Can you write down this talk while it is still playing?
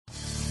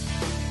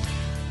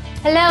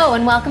Hello,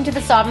 and welcome to the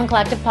Sovereign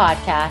Collective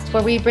podcast,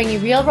 where we bring you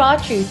real, raw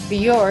truth for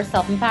your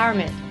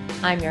self-empowerment.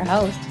 I'm your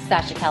host,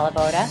 Sasha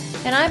Calavoda,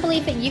 and I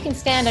believe that you can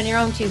stand on your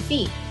own 2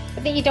 feet,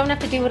 but that you don't have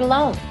to do it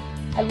alone.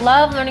 I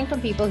love learning from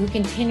people who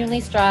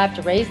continually strive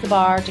to raise the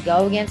bar, to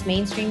go against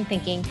mainstream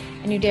thinking,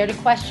 and who dare to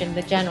question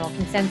the general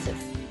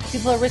consensus.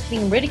 People who risk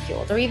being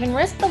ridiculed or even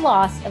risk the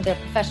loss of their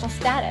professional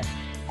status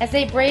as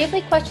they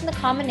bravely question the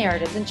common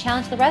narratives and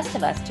challenge the rest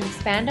of us to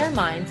expand our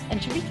minds and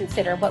to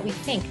reconsider what we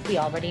think we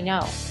already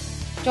know.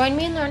 Join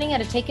me in learning how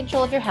to take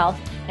control of your health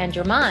and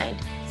your mind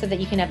so that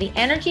you can have the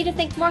energy to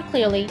think more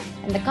clearly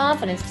and the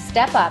confidence to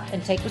step up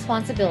and take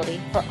responsibility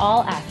for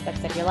all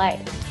aspects of your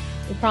life.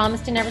 We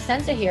promise to never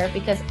censor here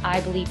because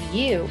I believe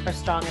you are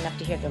strong enough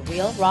to hear the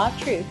real, raw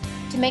truth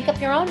to make up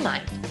your own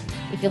mind.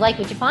 If you like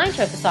what you find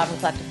here at the Sovereign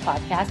Collective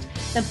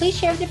podcast, then please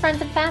share with your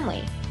friends and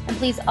family. And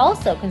please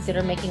also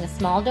consider making a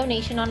small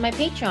donation on my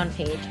Patreon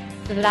page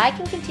so that I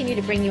can continue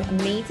to bring you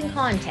amazing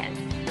content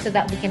so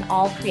that we can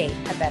all create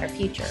a better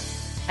future.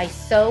 I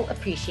so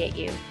appreciate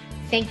you.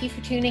 Thank you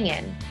for tuning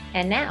in.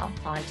 And now,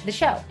 on to the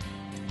show.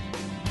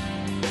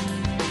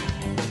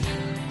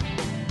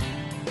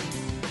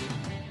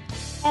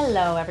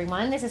 Hello,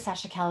 everyone. This is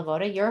Sasha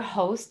Calavoda, your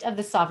host of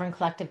the Sovereign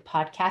Collective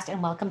podcast,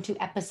 and welcome to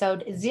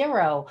episode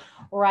 0,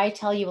 where I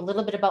tell you a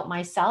little bit about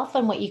myself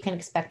and what you can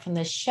expect from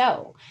this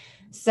show.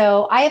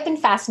 So I have been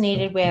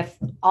fascinated with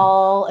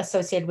all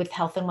associated with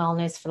health and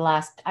wellness for the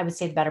last, I would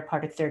say, the better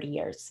part of 30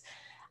 years.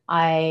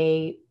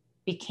 I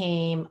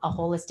became a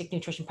holistic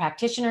nutrition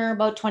practitioner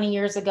about 20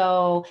 years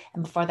ago.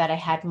 And before that, I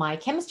had my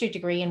chemistry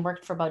degree and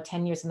worked for about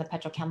 10 years in the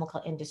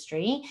petrochemical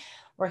industry,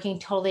 working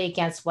totally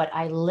against what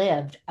I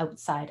lived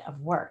outside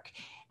of work.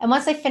 And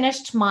once I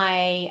finished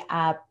my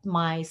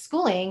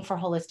schooling for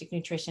holistic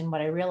nutrition, what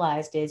I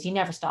realized is you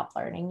never stop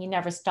learning. You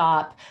never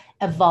stop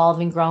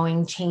evolving,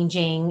 growing,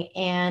 changing.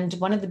 And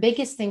one of the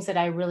biggest things that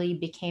I really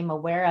became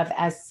aware of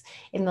as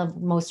in the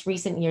most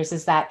recent years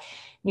is that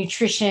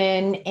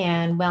nutrition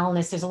and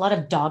wellness, there's a lot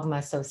of dogma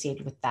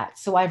associated with that.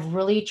 So I've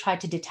really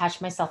tried to detach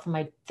myself from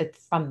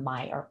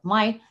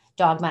my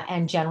dogma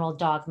and general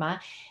dogma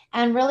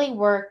and really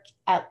work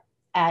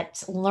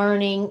at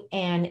learning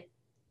and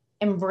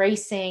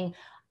embracing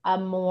a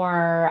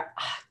more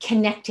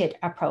connected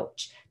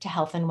approach to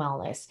health and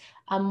wellness,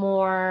 a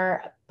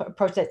more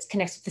approach that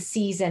connects with the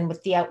season,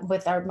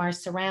 with our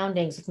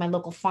surroundings, with my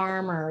local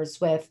farmers,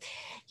 with,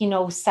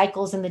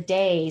 cycles in the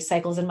day,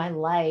 cycles in my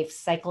life,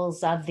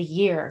 cycles of the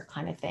year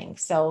kind of thing.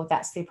 So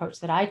that's the approach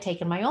that I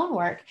take in my own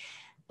work.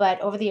 But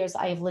over the years,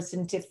 I have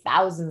listened to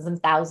thousands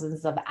and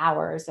thousands of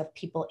hours of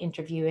people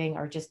interviewing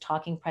or just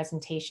talking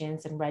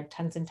presentations and read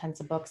tons and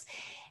tons of books.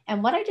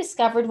 And what I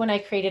discovered when I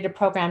created a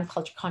program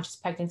called Conscious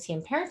Pregnancy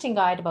and Parenting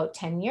Guide about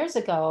 10 years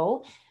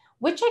ago,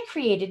 which I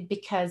created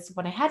because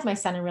when I had my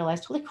son, I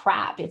realized, holy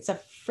crap, it's a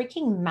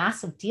freaking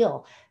massive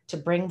deal to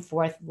bring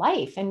forth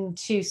life and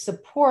to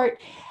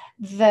support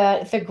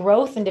the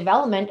growth and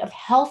development of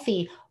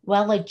healthy,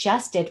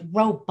 well-adjusted,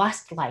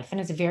 robust life. And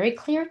it's very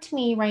clear to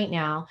me right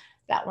now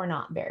that we're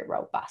not very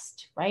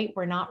robust, right?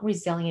 We're not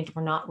resilient.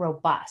 We're not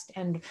robust.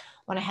 And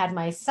when I had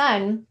my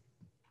son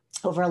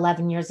over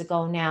 11 years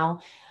ago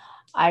now,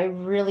 I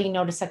really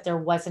noticed that there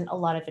wasn't a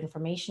lot of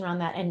information around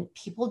that. And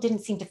people didn't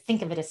seem to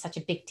think of it as such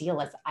a big deal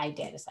as I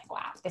did. It's like,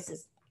 wow, this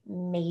is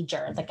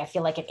major. Like I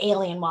feel like an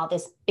alien while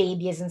this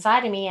baby is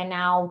inside of me. And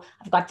now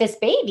I've got this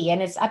baby,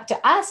 and it's up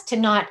to us to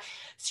not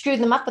screw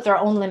them up with our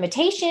own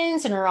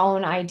limitations and our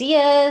own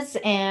ideas.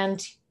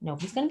 And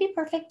nobody's going to be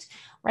perfect,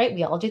 right?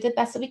 We all do the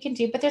best that we can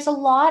do, but there's a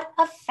lot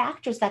of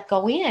factors that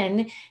go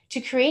in to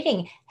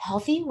creating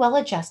healthy,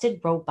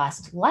 well-adjusted,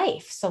 robust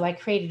life. So I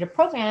created a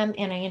program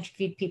and I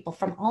interviewed people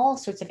from all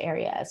sorts of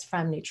areas,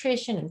 from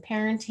nutrition and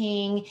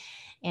parenting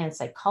and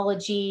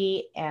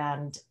psychology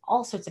and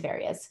all sorts of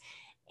areas.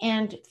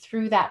 And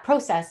through that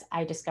process,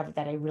 I discovered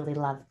that I really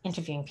love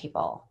interviewing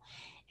people.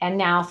 And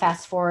now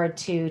fast forward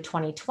to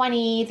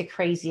 2020, the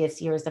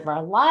craziest years of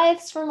our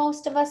lives for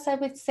most of us, I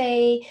would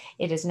say.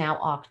 It is now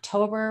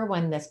October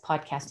when this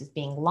podcast is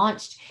being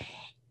launched,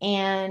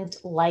 and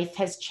life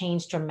has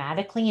changed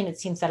dramatically. And it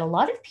seems that a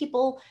lot of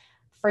people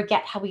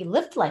forget how we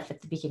lived life at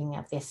the beginning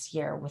of this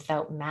year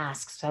without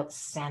masks, without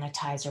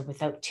sanitizer,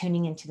 without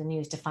tuning into the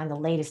news to find the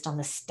latest on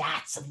the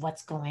stats of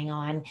what's going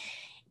on.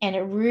 And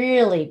it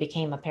really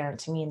became apparent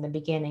to me in the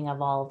beginning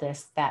of all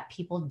this that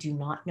people do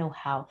not know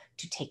how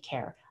to take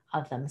care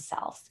of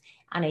themselves.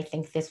 And I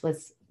think this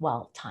was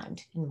well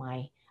timed, in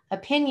my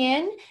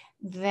opinion,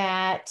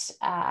 that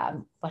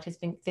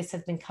this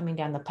has been coming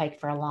down the pike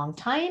for a long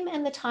time,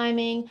 and the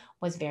timing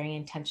was very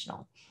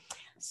intentional.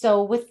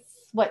 So with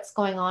what's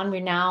going on, we're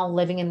now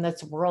living in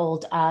this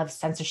world of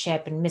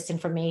censorship and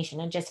misinformation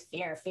and just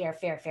fear, fear,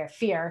 fear, fear,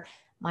 fear.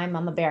 My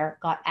mama bear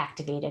got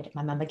activated.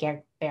 My mama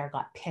bear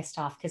got pissed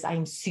off because I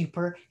am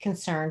super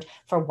concerned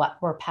for what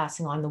we're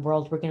passing on, the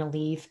world we're going to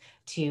leave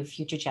to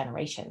future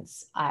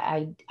generations.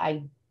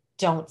 I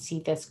don't see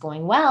this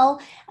going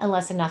well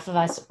unless enough of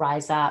us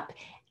rise up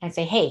and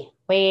say, hey,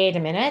 wait a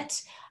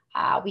minute.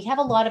 We have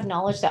a lot of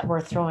knowledge that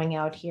we're throwing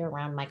out here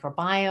around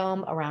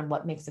microbiome, around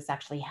what makes us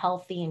actually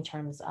healthy in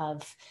terms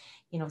of,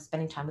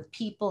 spending time with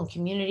people and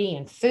community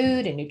and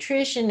food and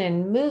nutrition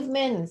and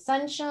movement and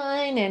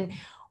sunshine and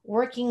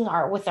working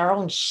with our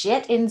own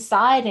shit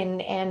inside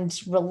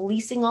and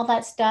releasing all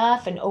that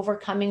stuff and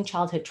overcoming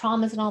childhood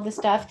traumas and all this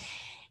stuff.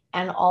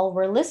 And all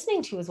we're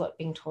listening to is what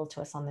being told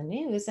to us on the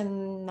news.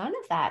 And none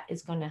of that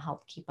is going to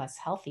help keep us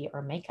healthy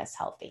or make us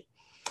healthy.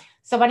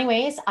 So,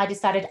 anyways, I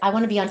decided I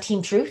want to be on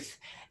Team Truth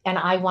and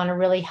I want to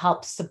really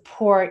help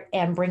support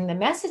and bring the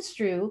message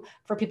through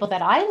for people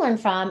that I learn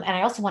from. And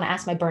I also want to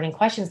ask my burning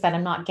questions that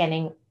I'm not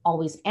getting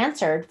always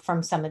answered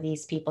from some of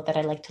these people that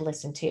I like to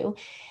listen to.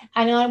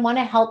 And I want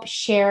to help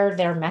share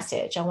their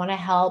message. I want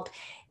to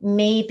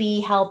maybe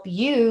help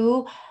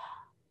you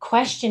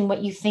question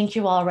what you think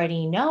you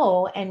already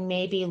know and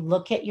maybe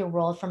look at your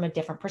world from a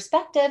different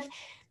perspective.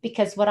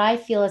 Because what I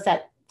feel is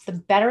that the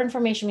better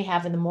information we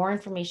have and the more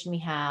information we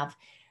have,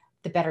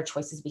 the better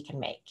choices we can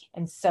make.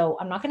 And so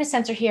I'm not going to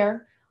censor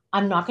here.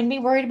 I'm not going to be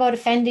worried about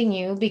offending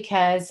you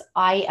because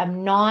I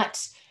am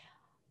not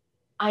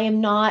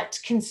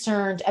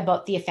concerned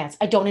about the offense.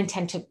 I don't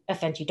intend to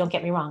offend you. Don't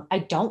get me wrong. I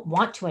don't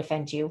want to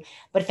offend you.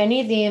 But if any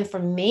of the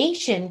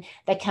information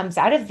that comes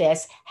out of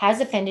this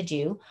has offended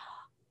you,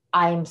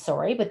 I'm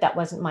sorry, but that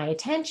wasn't my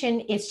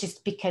intention. It's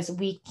just because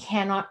we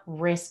cannot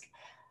risk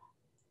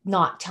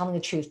not telling the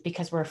truth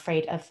because we're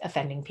afraid of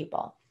offending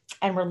people.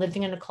 And we're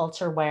living in a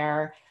culture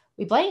where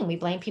we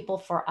blame people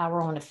for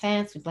our own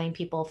offense. We blame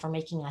people for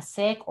making us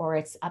sick, or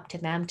it's up to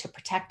them to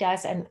protect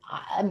us. And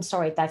I'm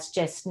sorry, that's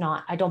just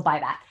not, I don't buy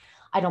that.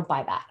 I don't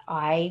buy that.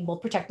 I will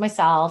protect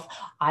myself.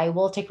 I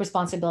will take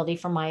responsibility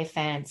for my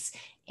offense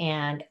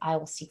and I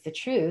will seek the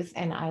truth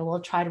and I will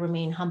try to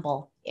remain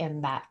humble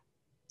in that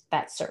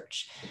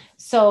search.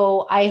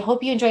 So I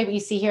hope you enjoy what you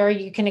see here.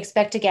 You can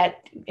expect to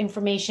get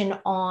information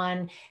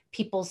on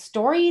people's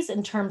stories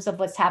in terms of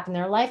what's happened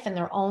in their life and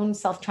their own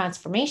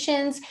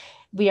self-transformations.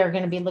 We are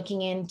going to be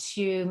looking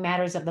into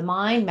matters of the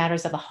mind,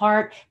 matters of the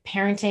heart,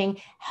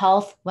 parenting,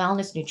 health,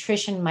 wellness,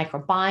 nutrition,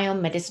 microbiome,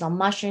 medicinal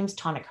mushrooms,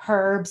 tonic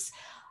herbs,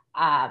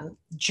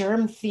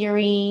 germ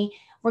theory.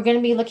 We're going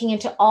to be looking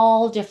into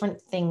all different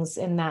things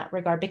in that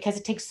regard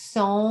because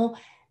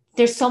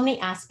there's so many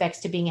aspects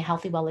to being a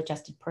healthy,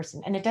 well-adjusted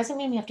person. And it doesn't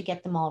mean we have to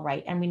get them all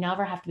right. And we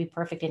never have to be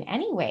perfect in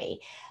any way.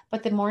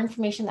 But the more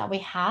information that we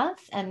have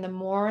and the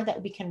more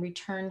that we can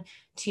return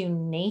to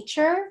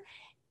nature,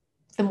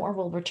 the more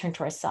we'll return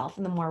to ourselves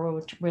and the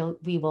more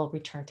we will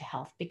return to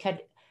health.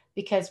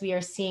 Because we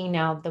are seeing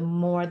now the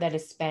more that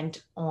is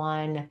spent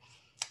on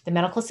the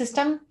medical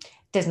system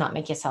does not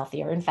make us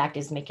healthier. In fact,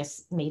 is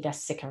made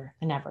us sicker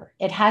than ever.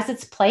 It has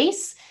its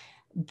place,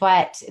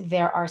 but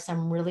there are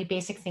some really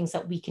basic things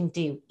that we can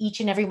do, each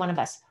and every one of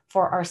us,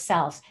 for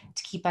ourselves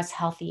to keep us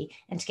healthy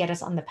and to get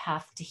us on the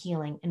path to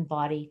healing in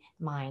body,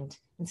 mind,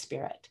 and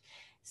spirit.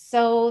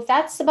 So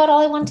that's about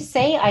all I want to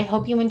say. I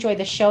hope you enjoy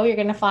the show. You're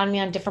going to find me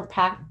on different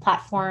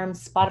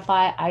platforms,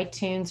 Spotify,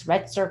 iTunes,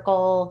 Red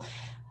Circle,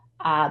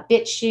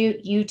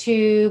 BitChute,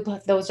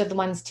 YouTube. Those are the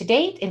ones to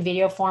date in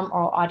video form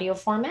or audio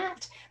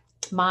format.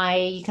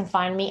 You can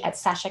find me at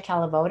Sasha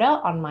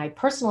Kalavoda on my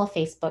personal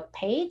Facebook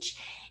page.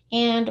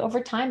 And over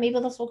time, maybe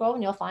this will grow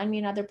and you'll find me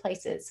in other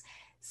places.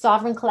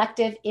 Sovereign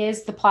Collective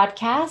is the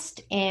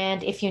podcast.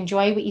 And if you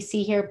enjoy what you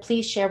see here,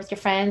 please share with your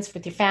friends,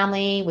 with your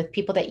family, with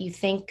people that you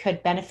think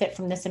could benefit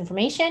from this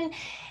information.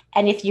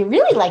 And if you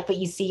really like what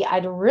you see,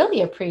 I'd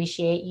really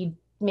appreciate you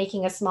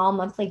making a small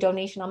monthly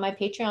donation on my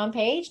Patreon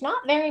page.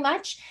 Not very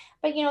much,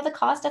 but the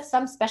cost of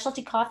some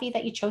specialty coffee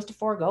that you chose to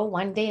forego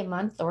one day a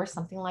month or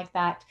something like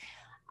that.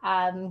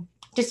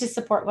 Just to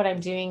support what I'm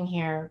doing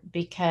here,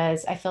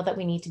 because I feel that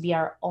we need to be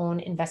our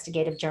own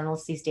investigative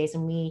journalists these days,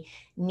 and we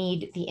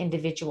need the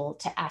individual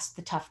to ask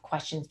the tough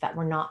questions that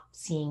we're not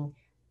seeing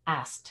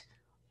asked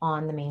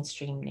on the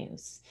mainstream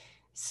news.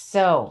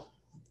 So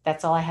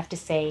that's all I have to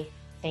say.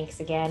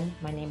 Thanks again.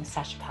 My name is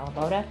Sasha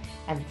Kalavoda,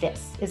 and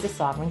this is the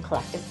Sovereign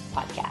Collective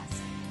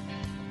Podcast.